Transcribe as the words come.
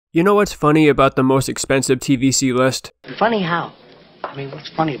You know what's funny about the most expensive TVC list? Funny how? I mean, what's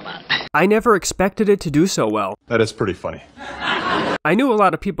funny about it? I never expected it to do so well. That is pretty funny. I knew a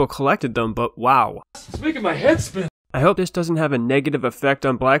lot of people collected them, but wow. It's making my head spin. I hope this doesn't have a negative effect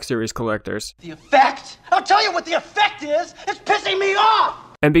on Black Series collectors. The effect? I'll tell you what the effect is! It's pissing me off!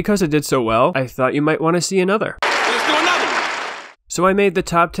 And because it did so well, I thought you might want to see another. Let's do another one! So I made the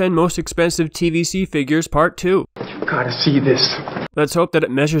top 10 most expensive TVC figures part 2. You gotta see this. Let's hope that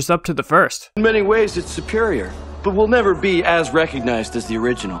it measures up to the first. In many ways, it's superior, but will never be as recognized as the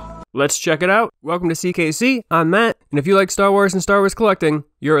original. Let's check it out. Welcome to CKC, I'm Matt, and if you like Star Wars and Star Wars collecting,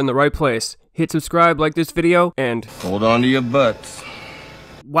 you're in the right place. Hit subscribe, like this video, and hold on to your butts.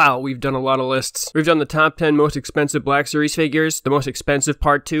 Wow, we've done a lot of lists. We've done the top 10 most expensive Black Series figures, the most expensive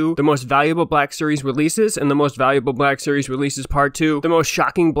Part 2, the most valuable Black Series releases, and the most valuable Black Series releases Part 2, the most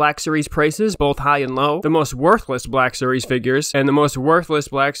shocking Black Series prices, both high and low, the most worthless Black Series figures, and the most worthless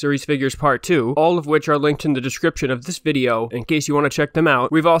Black Series figures Part 2, all of which are linked in the description of this video in case you want to check them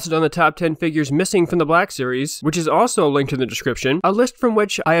out. We've also done the top 10 figures missing from the Black Series, which is also linked in the description, a list from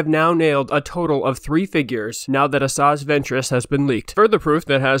which I have now nailed a total of 3 figures, now that Asajj Ventress has been leaked. Further proof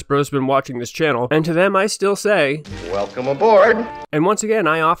that Hasbro's been watching this channel, and to them I still say, welcome aboard! And once again,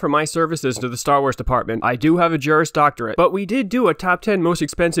 I offer my services to the Star Wars department. I do have a Juris Doctorate, but we did do a top 10 most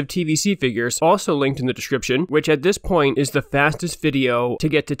expensive TVC figures, also linked in the description, which at this point is the fastest video to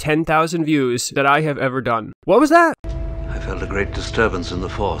get to 10,000 views that I have ever done. What was that? I felt a great disturbance in the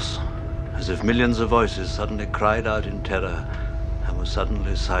Force, as if millions of voices suddenly cried out in terror and were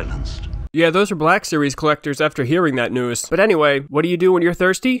suddenly silenced. Yeah, those are Black Series collectors after hearing that news. But anyway, what do you do when you're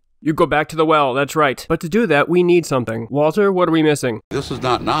thirsty? You go back to the well, that's right. But to do that, we need something. Walter, what are we missing? This is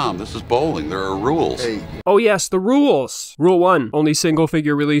not Nam, this is bowling. There are rules. Hey. Oh yes, the rules! Rule 1, only single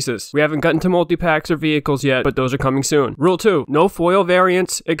figure releases. We haven't gotten to multi-packs or vehicles yet, but those are coming soon. Rule 2, no foil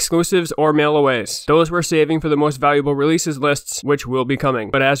variants, exclusives, or mail-aways. Those we're saving for the most valuable releases lists, which will be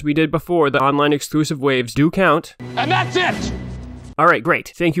coming. But as we did before, the online exclusive waves do count. And that's it! Alright,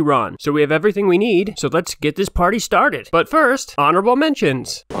 great. Thank you, Ron. So we have everything we need, so let's get this party started. But first, honorable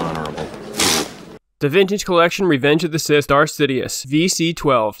mentions. Honorable. The Vintage Collection Revenge of the Sith Darth Sidious, VC12,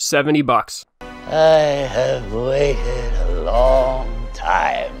 $70. I have waited a long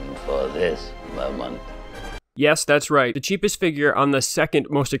time for this moment. Yes, that's right. The cheapest figure on the second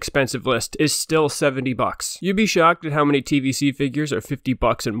most expensive list is still $70. You'd be shocked at how many TVC figures are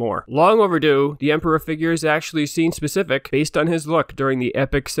 $50 and more. Long overdue, the Emperor figure is actually scene specific based on his look during the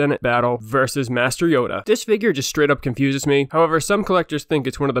epic Senate battle versus Master Yoda. This figure just straight up confuses me. However, some collectors think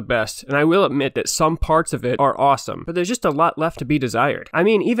it's one of the best, and I will admit that some parts of it are awesome, but there's just a lot left to be desired. I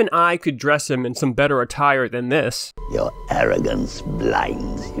mean, even I could dress him in some better attire than this. Your arrogance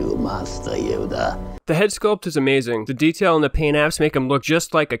blinds you, Master Yoda. The head sculpt is amazing. The detail in the paint apps make him look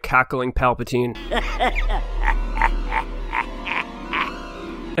just like a cackling Palpatine.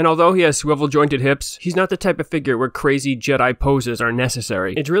 And although he has swivel-jointed hips, he's not the type of figure where crazy Jedi poses are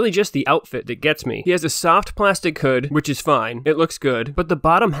necessary. It's really just the outfit that gets me. He has a soft plastic hood, which is fine. It looks good. But the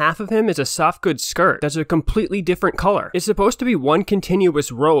bottom half of him is a soft goods skirt that's a completely different color. It's supposed to be one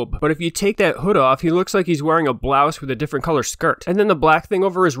continuous robe, but if you take that hood off, he looks like he's wearing a blouse with a different color skirt. And then the black thing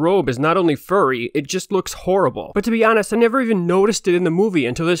over his robe is not only furry, it just looks horrible. But to be honest, I never even noticed it in the movie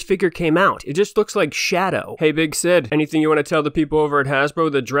until this figure came out. It just looks like Shadow. Hey, Big Sid, anything you want to tell the people over at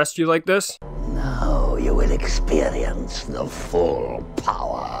Hasbro that dressed you like this? Now you will experience the full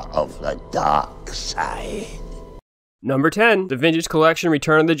power of the dark side. Number 10, the Vintage Collection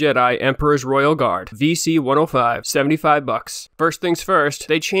Return of the Jedi Emperor's Royal Guard, VC105, $75. First things first,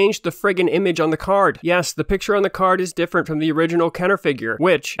 they changed the friggin' image on the card. Yes, the picture on the card is different from the original Kenner figure,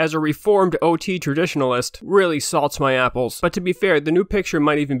 which, as a reformed OT traditionalist, really salts my apples. But to be fair, the new picture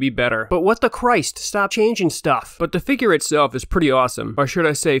might even be better. But what the Christ, stop changing stuff. But the figure itself is pretty awesome, or should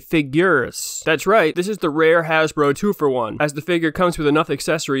I say figures. That's right, this is the rare Hasbro 2-for-1, as the figure comes with enough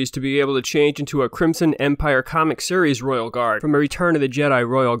accessories to be able to change into a Crimson Empire comic series Royal Guard from a Return of the Jedi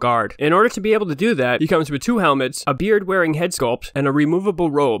Royal Guard. In order to be able to do that, he comes with 2 helmets, a beard-wearing head sculpt, and a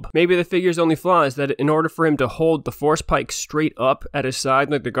removable robe. Maybe the figure's only flaw is that in order for him to hold the Force Pike straight up at his side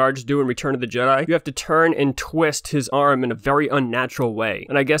like the guards do in Return of the Jedi, you have to turn and twist his arm in a very unnatural way.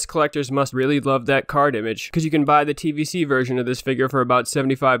 And I guess collectors must really love that card image, because you can buy the TVC version of this figure for about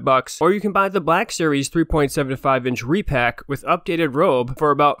 $75, or you can buy the Black Series 3.75-inch repack with updated robe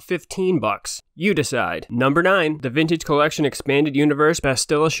for about $15. You decide. Number 9, the Vintage Collection Expanded Universe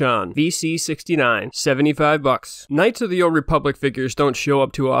Bastila Shan, VC69, 75 bucks. Knights of the Old Republic figures don't show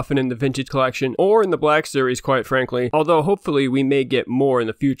up too often in the Vintage Collection, or in the Black Series quite frankly, although hopefully we may get more in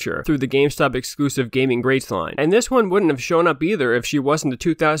the future, through the GameStop exclusive Gaming Greats line. And this one wouldn't have shown up either if she wasn't the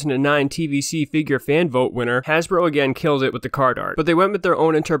 2009 TVC Figure Fan Vote winner. Hasbro again killed it with the card art, but they went with their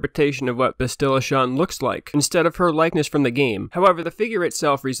own interpretation of what Bastila Shan looks like, instead of her likeness from the game. However, the figure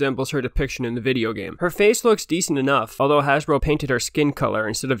itself resembles her depiction in the video game. Her face looks decent enough, although Hasbro painted her skin color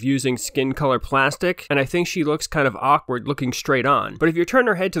instead of using skin color plastic, and I think she looks kind of awkward looking straight on. But if you turn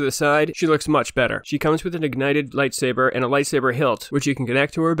her head to the side, she looks much better. She comes with an ignited lightsaber and a lightsaber hilt, which you can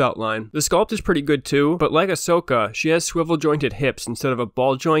connect to her belt line. The sculpt is pretty good too, but like Ahsoka, she has swivel jointed hips instead of a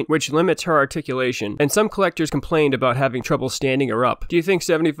ball joint, which limits her articulation, and some collectors complained about having trouble standing her up. Do you think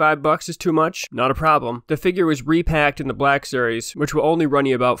 75 bucks is too much? Not a problem. The figure was repacked in the Black Series, which will only run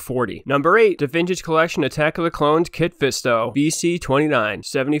you about 40. Number 8, the Vintage Collection Attack of the Clones Kit Fisto, VC29,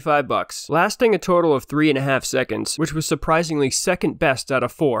 75 bucks. Lasting a total of 3.5 seconds, which was surprisingly second best out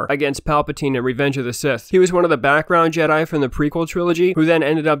of 4 against Palpatine in Revenge of the Sith. He was one of the background Jedi from the prequel trilogy, who then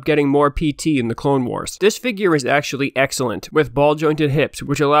ended up getting more PT in the Clone Wars. This figure is actually excellent, with ball-jointed hips,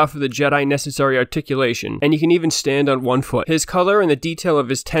 which allow for the Jedi necessary articulation, and you can even stand on one foot. His color and the detail of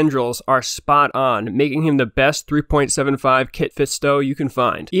his tendrils are spot on, making him the best 3.75 Kit Fisto you can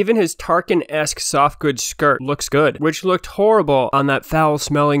find. Even his Tarkin-esque soft goods skirt looks good, which looked horrible on that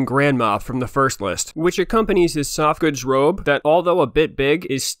foul-smelling Grand Moff from the first list, which accompanies his soft goods robe that, although a bit big,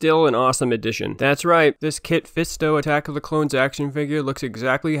 is still an awesome addition. That's right, this Kit Fisto Attack of the Clones action figure looks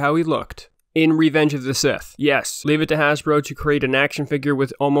exactly how he looked in Revenge of the Sith. Yes, leave it to Hasbro to create an action figure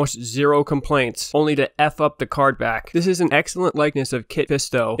with almost zero complaints, only to F up the card back. This is an excellent likeness of Kit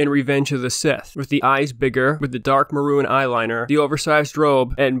Fisto in Revenge of the Sith, with the eyes bigger, with the dark maroon eyeliner, the oversized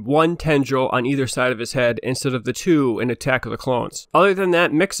robe, and one tendril on either side of his head instead of the 2 in Attack of the Clones. Other than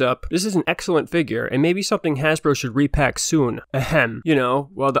that mix-up, this is an excellent figure, and maybe something Hasbro should repack soon. Ahem. You know,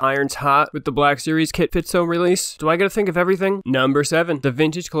 while the iron's hot with the Black Series Kit Fisto release. Do I gotta think of everything? Number 7, the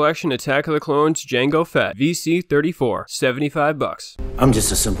Vintage Collection Attack of the Clones Jango Fett, VC34, 75 bucks. I'm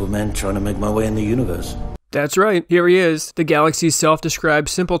just a simple man trying to make my way in the universe. That's right, here he is, the galaxy's self-described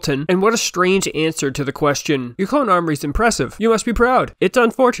simpleton. And what a strange answer to the question, your clone armory's impressive, you must be proud. It's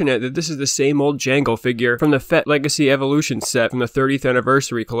unfortunate that this is the same old Jango figure from the Fett Legacy Evolution set from the 30th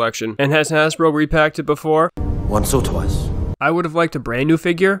anniversary collection. And has Hasbro repacked it before? Once or twice. I would have liked a brand new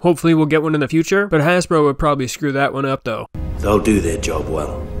figure, hopefully we'll get one in the future, but Hasbro would probably screw that one up though. They'll do their job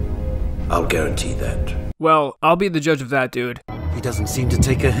well. I'll guarantee that. Well, I'll be the judge of that, dude. He doesn't seem to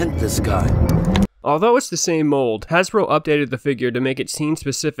take a hint, this guy. Although it's the same mold, Hasbro updated the figure to make it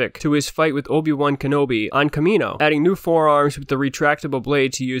scene-specific to his fight with Obi-Wan Kenobi on Kamino, adding new forearms with the retractable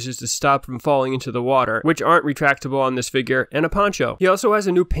blades he uses to stop from falling into the water, which aren't retractable on this figure, and a poncho. He also has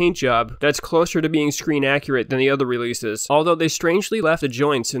a new paint job that's closer to being screen accurate than the other releases, although they strangely left the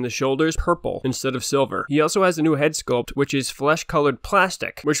joints in the shoulders purple instead of silver. He also has a new head sculpt, which is flesh-colored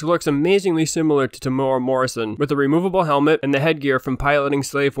plastic, which looks amazingly similar to Temuera Morrison, with a removable helmet and the headgear from piloting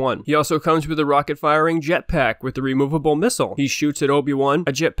Slave One. He also comes with a rocket-firing jetpack with the removable missile. He shoots at Obi-Wan,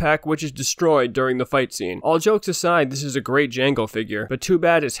 a jetpack which is destroyed during the fight scene. All jokes aside, this is a great Jango figure, but too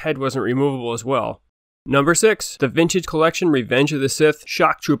bad his head wasn't removable as well. Number 6, the Vintage Collection Revenge of the Sith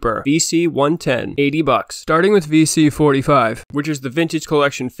Shock Trooper, VC110, 80 bucks. Starting with VC45, which is the Vintage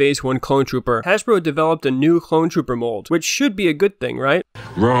Collection Phase 1 Clone Trooper, Hasbro developed a new Clone Trooper mold, which should be a good thing, right?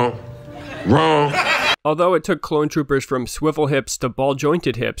 Wrong. Wrong. Although it took clone troopers from swivel hips to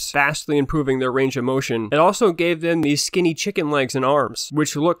ball-jointed hips, vastly improving their range of motion, it also gave them these skinny chicken legs and arms,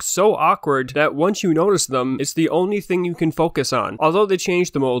 which look so awkward that once you notice them, it's the only thing you can focus on. Although they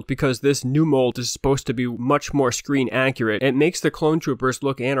changed the mold because this new mold is supposed to be much more screen accurate, it makes the clone troopers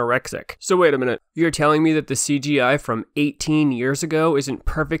look anorexic. So wait a minute, you're telling me that the CGI from 18 years ago isn't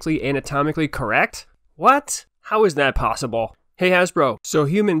perfectly anatomically correct? What? How is that possible? Hey Hasbro, so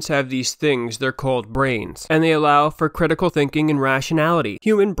humans have these things they're called brains, and they allow for critical thinking and rationality.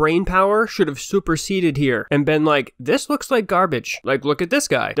 Human brain power should have superseded here and been like, this looks like garbage. Like, look at this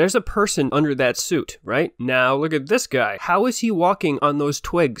guy. There's a person under that suit, right? Now look at this guy. How is he walking on those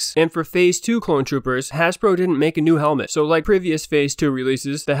twigs? And for Phase 2 Clone Troopers, Hasbro didn't make a new helmet. So like previous Phase 2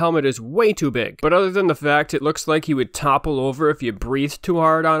 releases, the helmet is way too big. But other than the fact it looks like he would topple over if you breathed too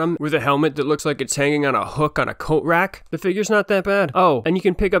hard on him, with a helmet that looks like it's hanging on a hook on a coat rack, the figure's not that bad. Oh, and you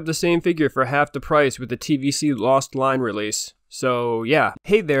can pick up the same figure for half the price with the TVC Lost Line release. So yeah.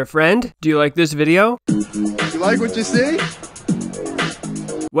 Hey there, friend. Do you like this video? You like what you see?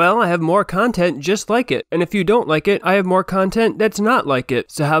 Well, I have more content just like it. And if you don't like it, I have more content that's not like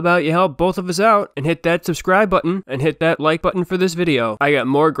it. So how about you help both of us out and hit that subscribe button and hit that like button for this video. I got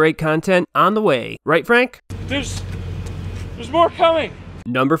more great content on the way. Right, Frank? There's more coming.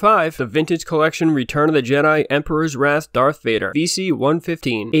 Number 5, the Vintage Collection Return of the Jedi Emperor's Wrath Darth Vader, VC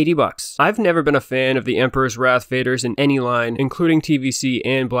 115, $80. I've never been a fan of the Emperor's Wrath Vaders in any line, including TVC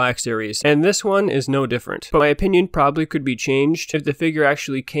and Black Series, and this one is no different. But my opinion probably could be changed if the figure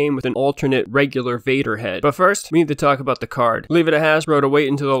actually came with an alternate regular Vader head. But first, we need to talk about the card. Leave it to Hasbro to wait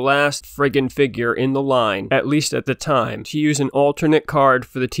until the last friggin' figure in the line, at least at the time, to use an alternate card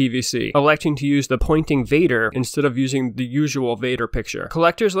for the TVC, electing to use the pointing Vader instead of using the usual Vader picture.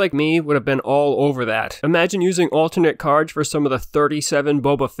 Collectors like me would have been all over that. Imagine using alternate cards for some of the 37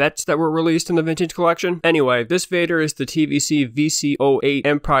 Boba Fetts that were released in the Vintage Collection. Anyway, this Vader is the TVC VC08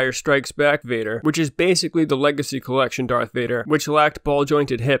 Empire Strikes Back Vader, which is basically the Legacy Collection Darth Vader, which lacked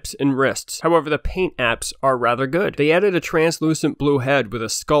ball-jointed hips and wrists. However, the paint apps are rather good. They added a translucent blue head with a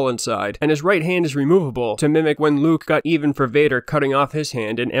skull inside, and his right hand is removable to mimic when Luke got even for Vader cutting off his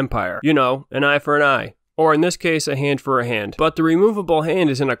hand in Empire. You know, an eye for an eye. Or in this case, a hand for a hand. But the removable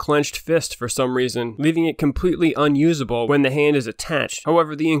hand is in a clenched fist for some reason, leaving it completely unusable when the hand is attached.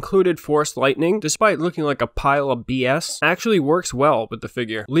 However, the included Force Lightning, despite looking like a pile of BS, actually works well with the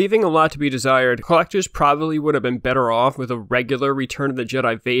figure. Leaving a lot to be desired, collectors probably would have been better off with a regular Return of the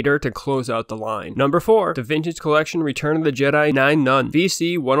Jedi Vader to close out the line. Number 4, the Vintage Collection Return of the Jedi 9 Nun,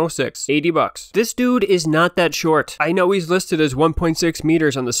 VC 106, $80. This dude is not that short. I know he's listed as 1.6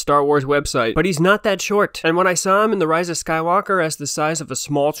 meters on the Star Wars website, but he's not that short. And when I saw him in The Rise of Skywalker as the size of a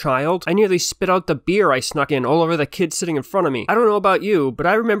small child, I nearly spit out the beer I snuck in all over the kid sitting in front of me. I don't know about you, but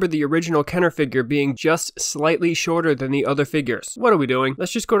I remember the original Kenner figure being just slightly shorter than the other figures. What are we doing?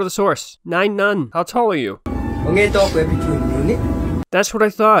 Let's just go to the source. 9 Nun. How tall are you? That's what I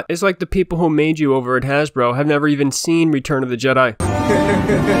thought. It's like the people who made you over at Hasbro have never even seen Return of the Jedi.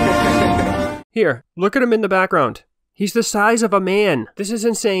 Here, look at him in the background. He's the size of a man. This is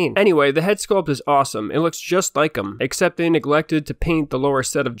insane. Anyway, the head sculpt is awesome. It looks just like him, except they neglected to paint the lower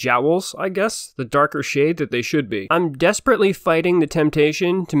set of jowls, I guess, the darker shade that they should be. I'm desperately fighting the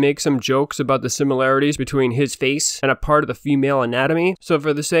temptation to make some jokes about the similarities between his face and a part of the female anatomy, so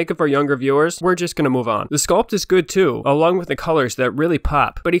for the sake of our younger viewers, we're just gonna move on. The sculpt is good too, along with the colors that really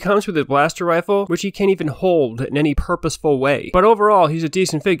pop, but he comes with his blaster rifle, which he can't even hold in any purposeful way. But overall, he's a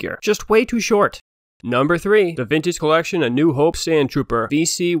decent figure, just way too short. Number 3, the Vintage Collection A New Hope Sand Trooper,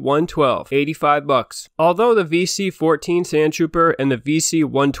 VC 112, $85. Although the VC 14 Sand Trooper and the VC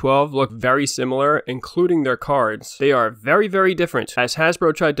 112 look very similar, including their cards, they are very, very different, as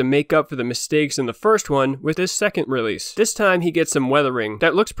Hasbro tried to make up for the mistakes in the first one with his second release. This time he gets some weathering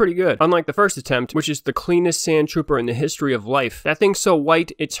that looks pretty good, unlike the first attempt, which is the cleanest Sand Trooper in the history of life. That thing's so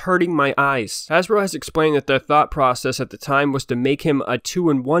white, it's hurting my eyes. Hasbro has explained that their thought process at the time was to make him a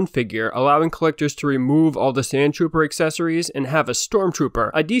 2-in-1 figure, allowing collectors to remove all the Sand Trooper accessories and have a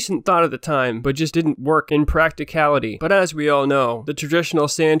Stormtrooper. A decent thought at the time, but just didn't work in practicality. But as we all know, the traditional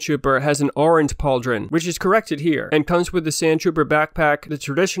Sand Trooper has an orange pauldron, which is corrected here, and comes with the Sand Trooper backpack, the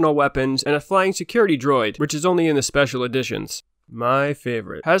traditional weapons, and a flying security droid, which is only in the special editions. My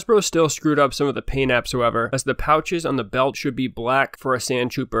favorite. Hasbro still screwed up some of the paint apps, however, as the pouches on the belt should be black for a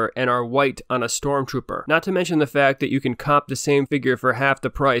Sand Trooper and are white on a Stormtrooper. Not to mention the fact that you can cop the same figure for half the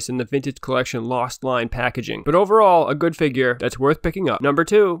price in the Vintage Collection Lost Line packaging. But overall, a good figure that's worth picking up. Number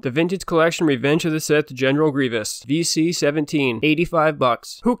 2, the Vintage Collection Revenge of the Sith General Grievous, VC 17,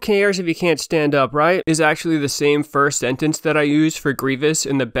 $85. Who cares if you can't stand up, right? Is actually the same first sentence that I used for Grievous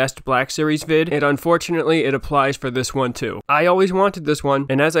in the Best Black Series vid, and unfortunately it applies for this one too. I always wanted this one,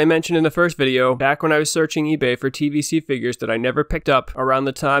 and as I mentioned in the first video, back when I was searching eBay for TVC figures that I never picked up around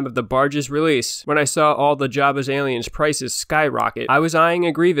the time of the Barge's release, when I saw all the Jabba's aliens prices skyrocket, I was eyeing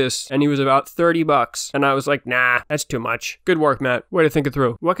a Grievous, and he was about $30, and I was like, nah, that's too much. Good work, Matt. Way to think it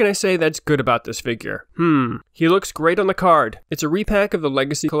through. What can I say that's good about this figure? He looks great on the card. It's a repack of the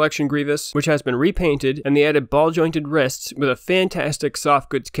Legacy Collection Grievous, which has been repainted, and they added ball-jointed wrists with a fantastic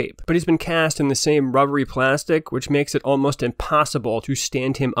soft goods cape, but he's been cast in the same rubbery plastic, which makes it almost impossible to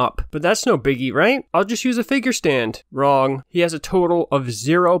stand him up. But that's no biggie, right? I'll just use a figure stand. Wrong. He has a total of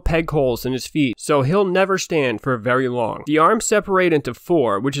 0 peg holes in his feet, so he'll never stand for very long. The arms separate into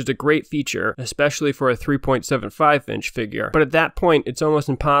 4, which is a great feature, especially for a 3.75-inch figure. But at that point, it's almost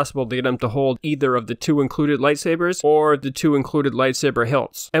impossible to get him to hold either of the 2 included lightsabers or the 2 included lightsaber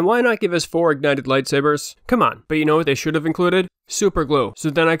hilts. And why not give us 4 ignited lightsabers? Come on. But you know what they should have included? Super glue, so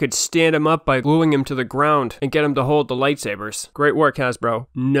then I could stand him up by gluing him to the ground and get him to hold the lightsabers. bucks. Great work, Hasbro.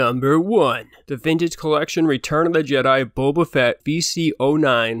 Number 1. The Vintage Collection Return of the Jedi Boba Fett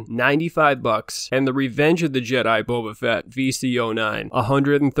VC09, 95 bucks, and the Revenge of the Jedi Boba Fett VC09,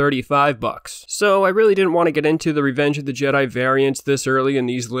 135 bucks. So I really didn't want to get into the Revenge of the Jedi variants this early in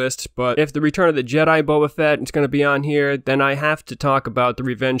these lists, but if the Return of the Jedi Boba Fett is going to be on here, then I have to talk about the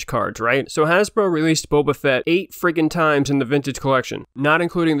Revenge cards, right? So Hasbro released Boba Fett 8 friggin' times in the Vintage Collection, not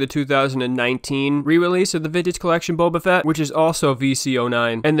including the 2019 re-release of the Vintage Collection Boba Fett, which is also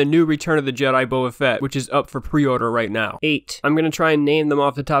VC09, and the new Return of the Jedi Boba Fett, which is up for pre-order right now. 8. I'm going to try and name them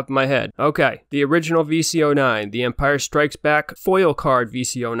off the top of my head. Okay, the original VC09, the Empire Strikes Back foil card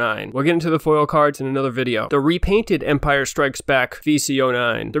VC09. We'll get into the foil cards in another video. The repainted Empire Strikes Back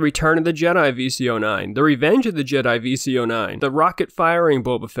VC09, the Return of the Jedi VC09, the Revenge of the Jedi VC09, the rocket firing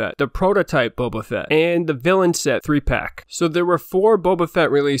Boba Fett, the prototype Boba Fett, and the villain set 3-pack. So there were 4 Boba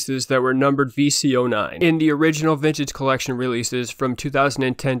Fett releases that were numbered VC09 in the original Vintage Collection releases from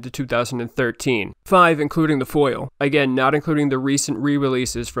 2010 to 2013. 5 including the foil. Again, not including the recent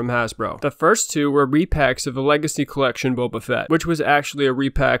re-releases from Hasbro. The first 2 were repacks of the Legacy Collection Boba Fett, which was actually a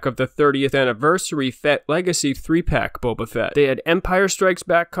repack of the 30th anniversary Fett Legacy 3-pack Boba Fett. They had Empire Strikes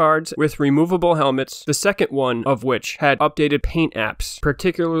Back cards with removable helmets, the second one of which had updated paint apps,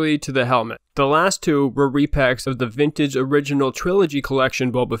 particularly to the helmet. The last 2 were repacks of the Vintage Original Trilogy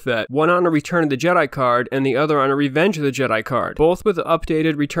Collection Boba Fett, one on a Return of the Jedi card and the other on a Revenge of the Jedi card, both with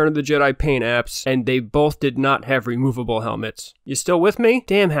updated Return of the Jedi paint apps, and they both did not have removable helmets. You still with me?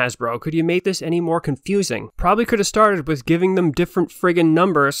 Damn Hasbro, could you make this any more confusing? Probably could have started with giving them different friggin'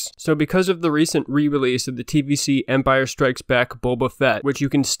 numbers. So because of the recent re-release of the TVC Empire Strikes Back Boba Fett, which you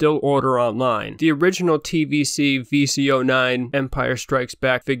can still order online, the original TVC VC09 Empire Strikes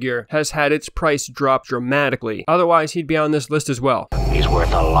Back figure has had its price drop dramatically. Otherwise, he'd be on this list as well. He's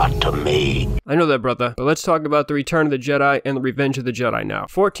worth a lot to me. I know that, brother, but let's talk about the Return of the Jedi and the Revenge of the Jedi now.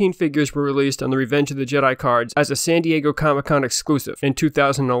 14 figures were released on the Revenge of the Jedi cards as a San Diego Comic-Con exclusive in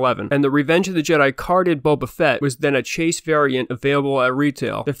 2011, and the Revenge of the Jedi carded Boba Fett was then a chase variant available at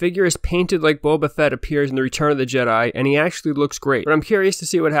retail. The figure is painted like Boba Fett appears in the Return of the Jedi, and he actually looks great, but I'm curious to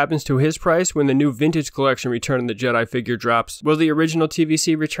see what happens to his price when the new Vintage Collection Return of the Jedi figure drops. Will the original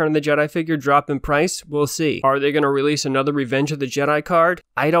TVC Return of the Jedi figure drop in price? We'll see. Are they going to release another Revenge of the Jedi card?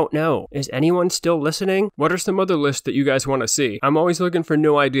 I don't know. Is anyone still listening? What are some other lists that you guys want to see? I'm always looking for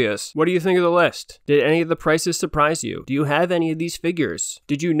new ideas. What do you think of the list? Did any of the prices surprise you? Do you have any of these figures?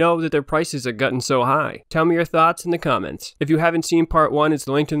 Did you know that their prices have gotten so high? Tell me your thoughts in the comments. If you haven't seen part 1, it's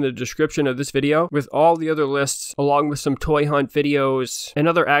linked in the description of this video with all the other lists along with some toy hunt videos and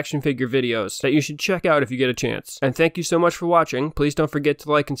other action figure videos that you should check out if you get a chance. And thank you so much for watching. Please don't forget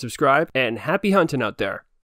to like and subscribe, and happy hunting out there.